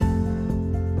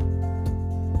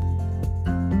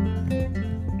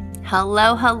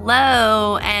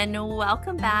Hello, and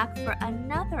welcome back for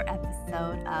another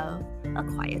episode of A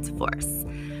Quiet Force.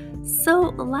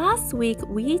 So, last week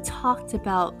we talked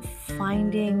about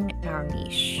finding our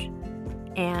niche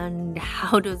and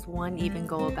how does one even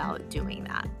go about doing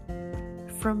that.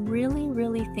 From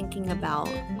really thinking about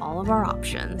all of our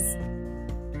options,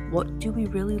 what do we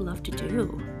really love to do?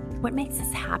 What makes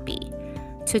us happy?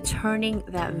 To turning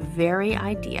that very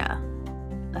idea,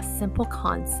 a simple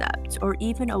concept, or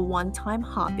even a one-time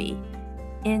hobby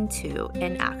into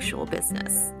an actual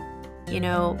business.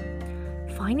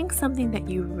 Finding something that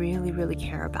you really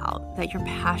care about, that you're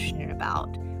passionate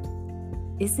about,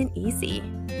 isn't easy,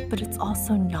 but it's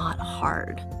also not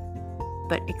hard,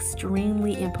 but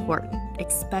extremely important,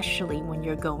 especially when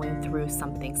you're going through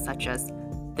something such as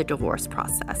the divorce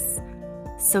process.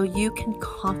 So you can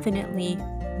confidently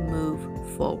move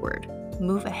forward,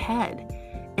 move ahead,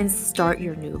 and start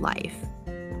your new life,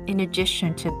 in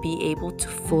addition to be able to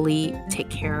fully take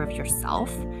care of yourself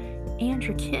and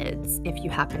your kids if you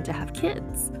happen to have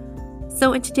kids.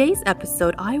 So in today's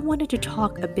episode, I wanted to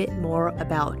talk a bit more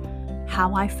about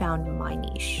how I found my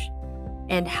niche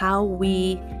and how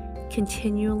we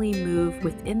continually move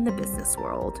within the business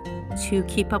world to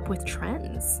keep up with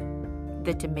trends,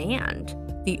 the demand,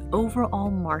 the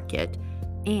overall market,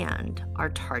 and our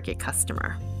target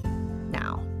customer.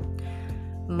 Now,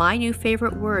 my new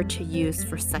favorite word to use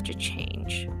for such a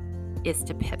change is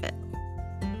to pivot.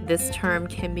 This term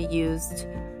can be used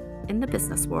in the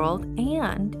business world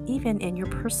and even in your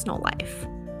personal life.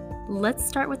 Let's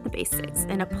start with the basics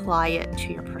and apply it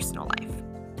to your personal life.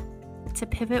 To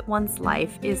pivot one's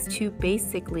life is to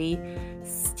basically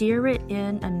steer it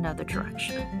in another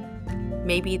direction.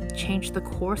 Maybe change the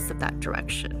course of that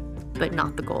direction, but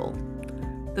not the goal.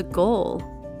 The goal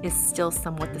is still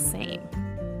somewhat the same.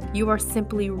 You are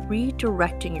simply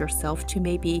redirecting yourself to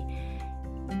maybe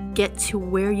get to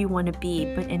where you want to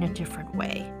be, but in a different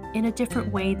way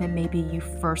than maybe you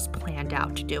first planned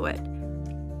out to do it.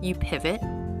 You pivot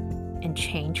and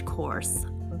change course,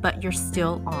 but you're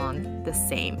still on the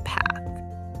same path.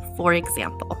 For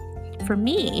example, for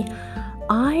me,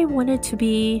 I wanted to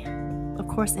be, of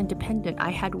course, independent.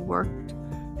 I had worked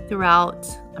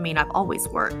I've always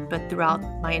worked, but throughout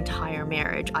my entire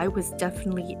marriage, I was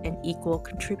definitely an equal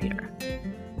contributor.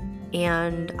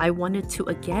 And I wanted to,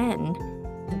 again,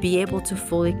 be able to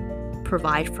fully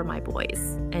provide for my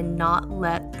boys and not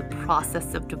let the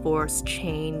process of divorce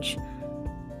change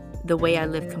the way I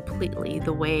live completely,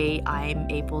 the way I'm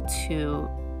able to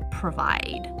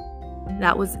provide.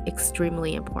 That was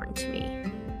extremely important to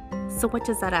me. So what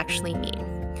does that actually mean?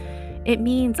 It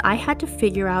means I had to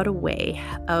figure out a way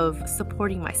of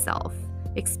supporting myself,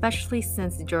 especially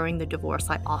since during the divorce,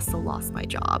 I also lost my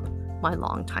job, my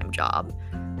longtime job.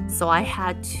 So I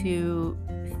had to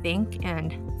think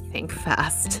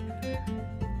fast.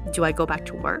 Do I go back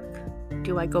to work?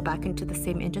 Do I go back into the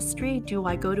same industry? Do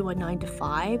I go to a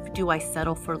 9-to-5? Do I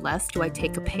settle for less? Do I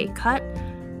take a pay cut?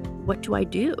 What do I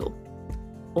do?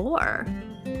 Or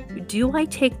do I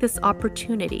take this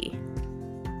opportunity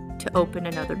to open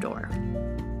another door?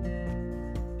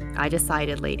 I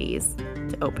decided, ladies,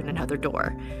 to open another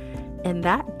door. And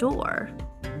that door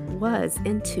was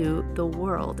into the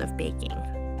world of baking.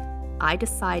 I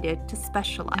decided to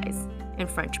specialize in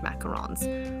French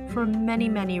macarons for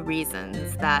many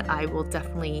reasons that I will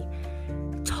definitely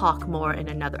talk more in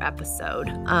another episode.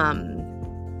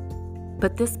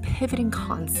 But this pivoting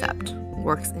concept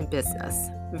works in business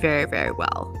very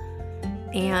well.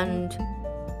 And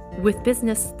with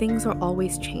business, things are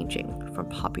always changing, from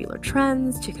popular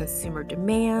trends to consumer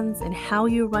demands, and how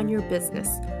you run your business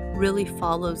really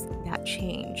follows that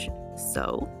change.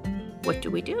 So, what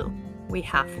do? We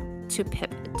have to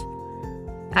pivot.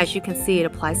 As you can see, it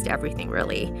applies to everything,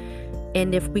 really.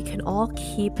 And if we can all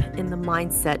keep in the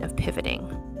mindset of pivoting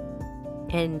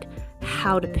and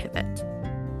how to pivot,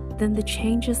 then the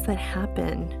changes that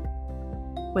happen,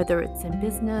 whether it's in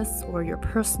business or your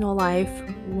personal life,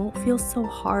 won't feel so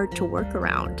hard to work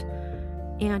around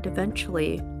and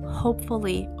eventually,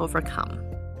 hopefully, overcome.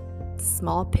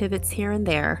 Small pivots here and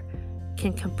there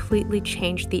can completely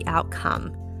change the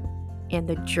outcome and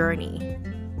the journey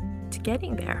to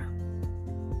getting there.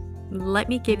 Let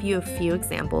me give you a few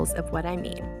examples of what I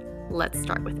mean. Let's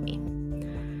start with me.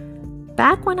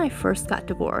 Back when I first got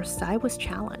divorced, I was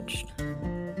challenged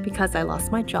because I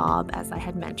lost my job, as I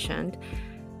had mentioned,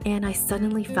 and I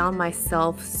suddenly found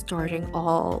myself starting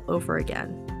all over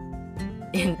again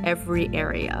in every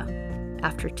area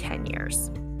after 10 years.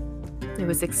 It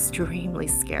was extremely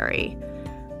scary.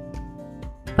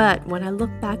 But when I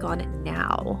look back on it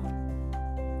now,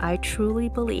 I truly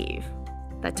believe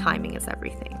that timing is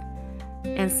everything.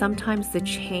 And sometimes the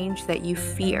change that you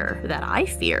fear, that I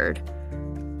feared,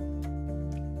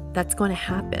 that's going to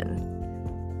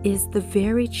happen is the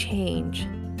very change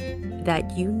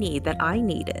that you need, that I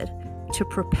needed to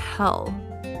propel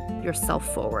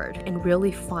yourself forward and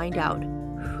really find out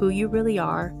who you really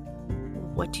are,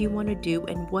 what do you want to do,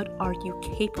 and what are you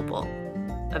capable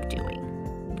of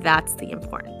doing. That's the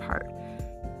important part.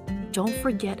 Don't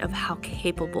forget of how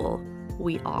capable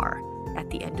we are at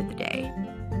the end of the day.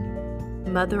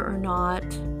 Mother or not,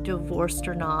 divorced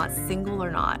or not, single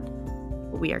or not,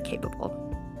 we are capable.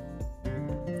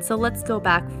 So let's go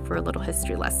back for a little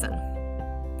history lesson.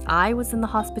 I was in the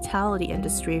hospitality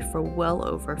industry for well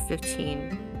over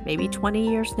 15, maybe 20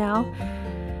 years now.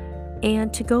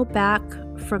 And to go back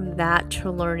from that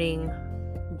to learning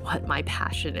what my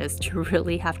passion is, to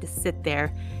really have to sit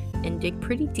there and dig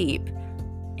pretty deep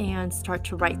and start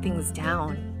to write things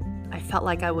down. I felt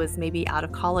like I was maybe out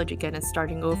of college again and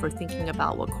starting over, thinking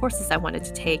about what courses I wanted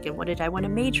to take and what did I want to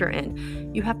major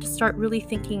in. You have to start really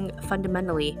thinking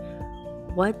fundamentally,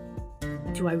 what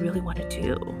do I really want to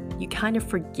do? You kind of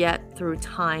forget through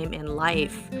time and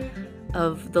life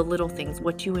of the little things,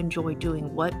 what you enjoy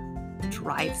doing, what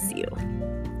drives you.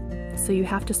 So you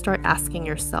have to start asking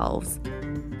yourselves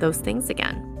those things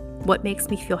again. What makes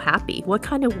me feel happy? What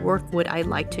kind of work would I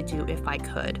like to do if I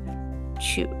could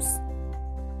choose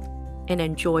and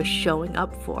enjoy showing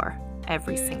up for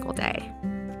every single day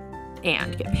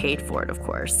and get paid for it, of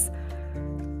course?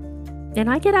 And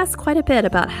I get asked quite a bit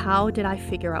about how did I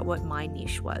figure out what my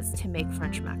niche was to make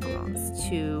French macarons,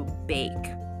 to bake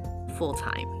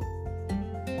full-time.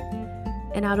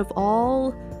 And out of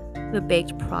all the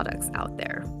baked products out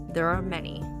there, there are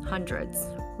many, hundreds,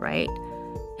 right?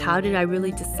 How did I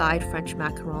really decide French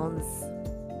macarons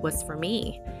was for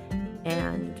me?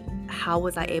 And how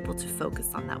was I able to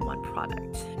focus on that one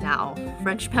product? Now,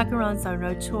 French macarons are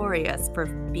notorious for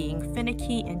being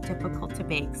finicky and difficult to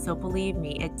bake. So believe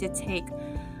me, it did take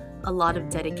a lot of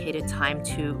dedicated time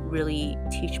to really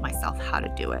teach myself how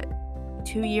to do it.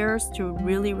 2 years to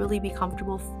really, really be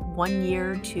comfortable. 1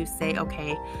 year to say,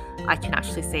 okay, I can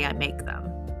actually say I make them.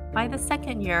 By the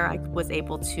second year, I was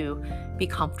able to be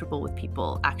comfortable with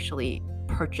people actually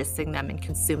purchasing them and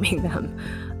consuming them.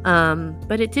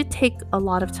 But it did take a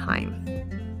lot of time.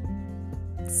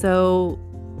 So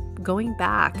going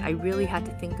back, I really had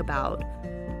to think about,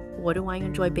 what do I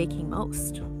enjoy baking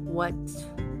most? What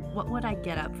would I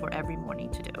get up for every morning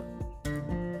to do?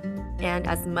 And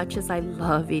as much as I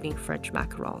love eating French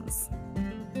macarons,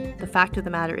 the fact of the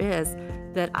matter is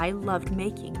that I loved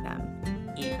making them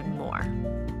even more.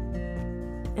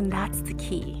 And that's the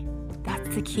key.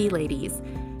 That's the key, ladies,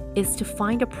 is to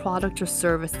find a product or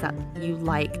service that you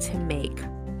like to make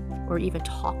or even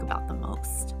talk about the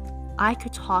most. I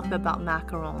could talk about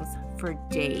macarons for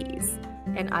days,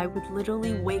 and I would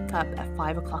literally wake up at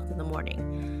 5 o'clock in the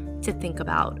morning to think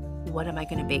about, what am I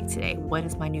going to bake today? What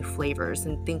is my new flavors?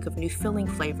 And think of new filling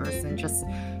flavors and just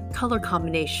color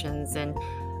combinations and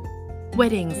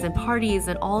weddings and parties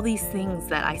and all these things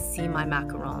that I see my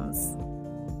macarons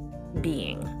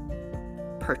being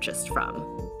purchased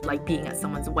from, like being at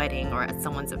someone's wedding or at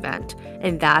someone's event.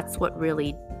 And that's what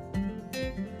really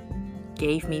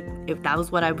gave me, if that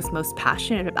was what I was most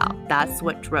passionate about, that's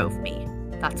what drove me.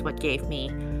 That's what gave me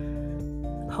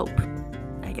hope,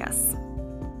 I guess.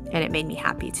 And it made me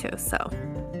happy too. So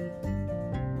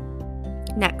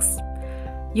next,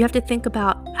 you have to think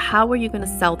about, how are you going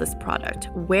to sell this product?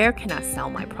 Where can I sell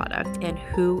my product? And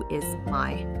who is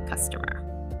my customer?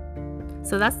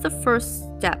 So that's the first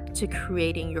step to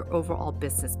creating your overall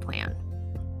business plan.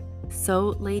 So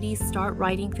ladies, start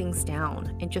writing things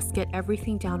down and just get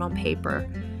everything down on paper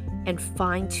and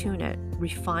fine-tune it,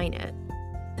 refine it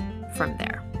from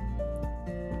there.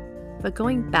 But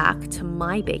going back to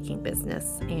my baking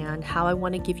business and how I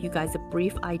want to give you guys a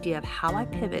brief idea of how I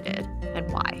pivoted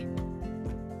and why.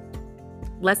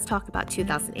 Let's talk about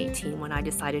 2018, when I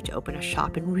decided to open a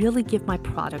shop and really give my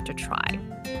product a try.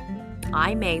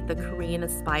 I made the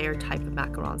Korean-inspired type of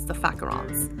macarons, the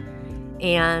facarons.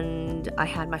 And I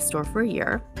had my store for a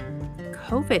year.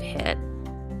 COVID hit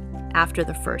after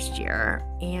the first year,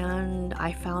 and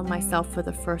I found myself for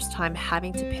the first time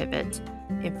having to pivot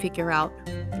and figure out,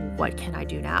 what can I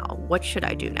do now? What should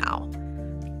I do now?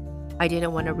 I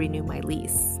didn't want to renew my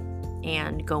lease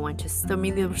and go into,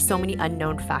 there were so many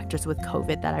unknown factors with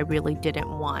COVID that I really didn't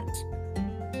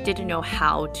know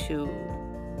how to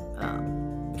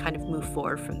kind of move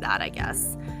forward from that, I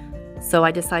guess. So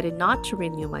I decided not to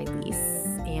renew my lease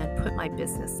and put my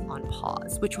business on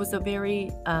pause, which was a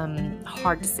very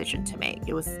hard decision to make.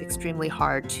 It was extremely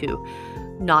hard to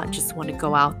not just want to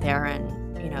go out there and,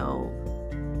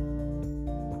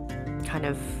 kind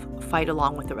of fight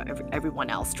along with everyone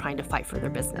else trying to fight for their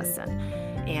business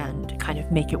and kind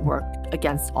of make it work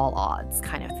against all odds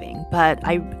kind of thing. But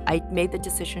I made the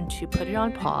decision to put it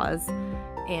on pause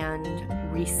and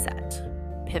reset,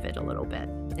 pivot a little bit,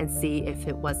 and see if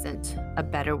it wasn't a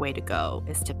better way to go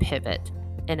is to pivot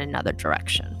in another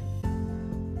direction.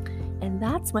 And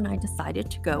that's when I decided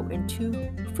to go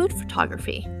into food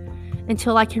photography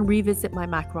until I can revisit my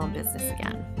macaron business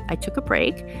again. I took a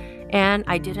break and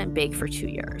I didn't bake for 2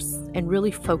 years and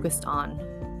really focused on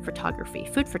photography,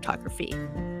 food photography.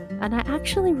 And I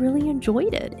actually really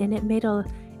enjoyed it, and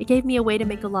it gave me a way to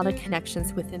make a lot of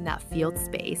connections within that field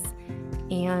space.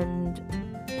 And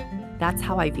that's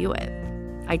how I view it.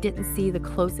 I didn't see the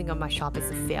closing of my shop as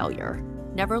a failure.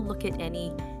 Never look at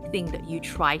anything that you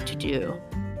tried to do,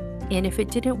 and if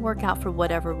it didn't work out for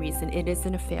whatever reason, it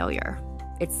isn't a failure.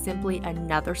 It's simply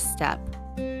another step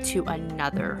to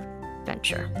another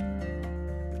venture.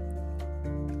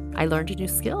 I learned a new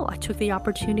skill. I took the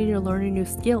opportunity to learn a new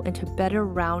skill and to better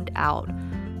round out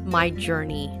my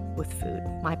journey with food,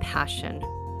 my passion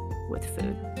with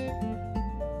food.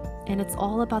 And it's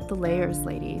all about the layers,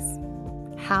 ladies.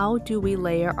 How do we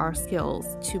layer our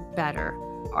skills to better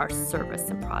our service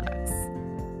and products?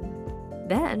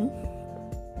 Then,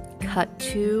 cut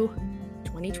to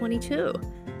 2022.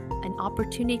 An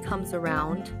opportunity comes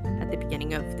around at the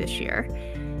beginning of this year,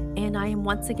 and I am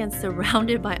once again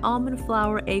surrounded by almond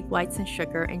flour, egg whites, and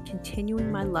sugar, and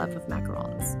continuing my love of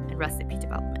macarons and recipe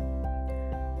development.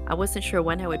 I wasn't sure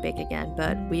when I would bake again,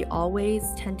 but we always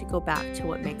tend to go back to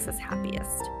what makes us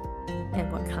happiest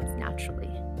and what comes naturally.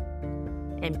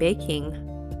 And baking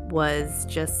was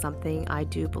just something I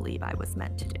do believe I was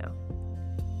meant to do.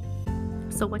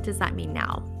 So what does that mean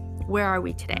now? Where are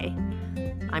we today?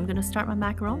 I'm going to start my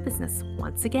macaron business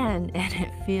once again, and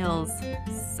it feels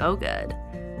so good.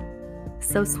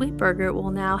 So Sweet Burger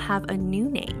will now have a new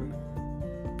name,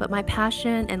 but my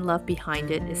passion and love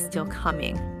behind it is still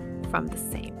coming from the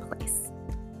same place.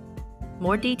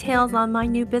 More details on my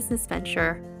new business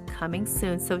venture coming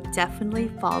soon, so definitely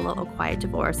follow A Quiet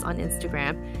Divorce on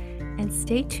Instagram and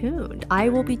stay tuned. I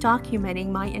will be documenting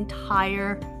my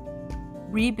entire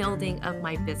rebuilding of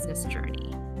my business journey.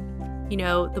 You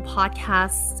know, the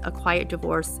podcast, A Quiet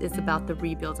Divorce, is about the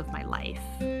rebuild of my life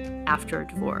after a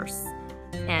divorce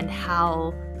and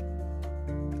how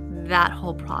that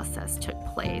whole process took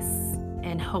place.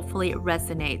 And hopefully it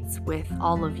resonates with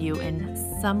all of you in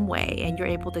some way and you're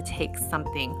able to take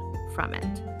something from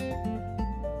it.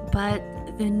 But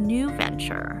the new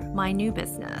venture, my new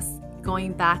business,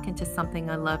 going back into something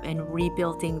I love and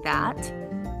rebuilding that,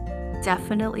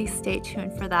 definitely stay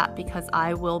tuned for that, because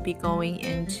I will be going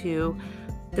into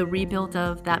the rebuild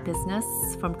of that business,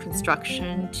 from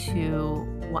construction to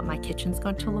what my kitchen's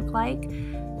going to look like,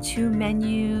 to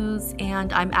menus,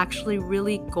 and I'm actually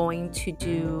really going to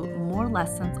do more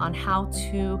lessons on how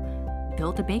to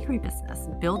build a bakery business,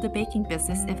 build a baking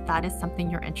business, if that is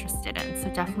something you're interested in. So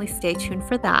definitely stay tuned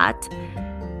for that.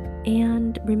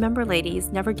 And remember, ladies,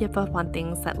 never give up on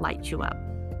things that light you up,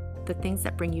 the things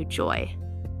that bring you joy.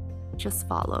 Just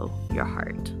follow your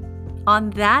heart.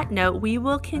 On that note, we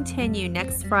will continue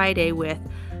next Friday with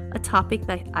a topic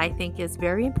that I think is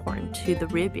very important to the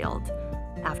rebuild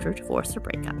after a divorce or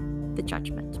breakup, the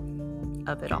judgment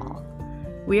of it all.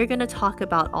 We are going to talk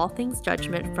about all things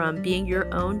judgment, from being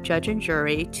your own judge and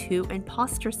jury to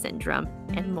imposter syndrome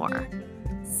and more.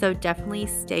 So definitely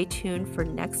stay tuned for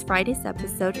next Friday's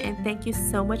episode, and thank you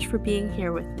so much for being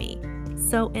here with me.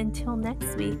 So until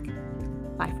next week,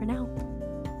 bye for now.